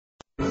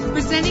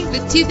Presenting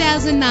the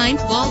 2009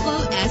 Volvo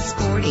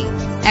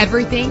S40.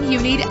 Everything you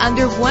need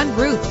under one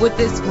roof with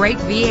this great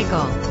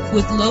vehicle.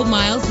 With low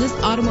miles, this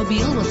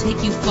automobile will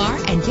take you far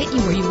and get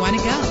you where you want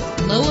to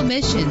go. Low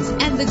emissions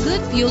and the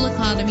good fuel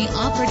economy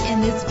offered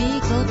in this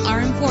vehicle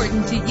are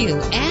important to you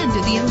and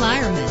to the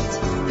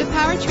environment. The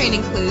powertrain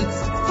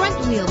includes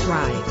front-wheel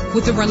drive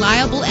with a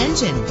reliable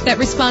engine that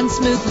responds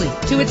smoothly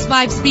to its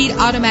 5-speed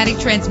automatic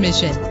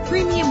transmission.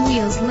 Premium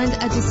wheels lend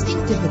a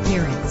distinctive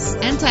appearance.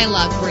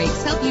 Anti-lock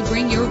brakes help you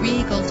bring your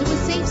vehicle to a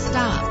safe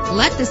stop.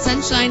 Let the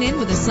sunshine in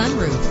with a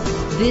sunroof.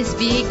 This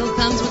vehicle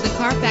comes with a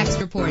Carfax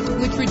report,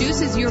 which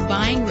reduces your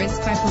buying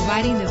risk by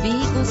providing the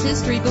vehicle's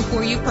history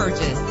before you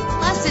purchase.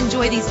 Plus,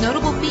 enjoy these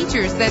notable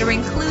features that are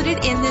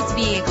included in this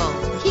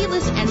vehicle: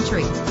 keyless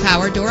entry,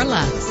 power door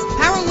locks,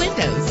 power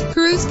windows,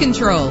 cruise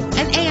control,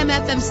 an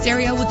AM/FM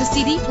stereo with a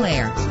CD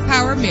player,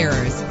 power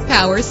mirrors,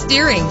 power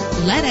steering.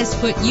 Let us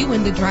put you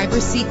in the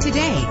driver's seat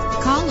today.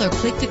 Call or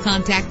click to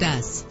contact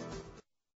us.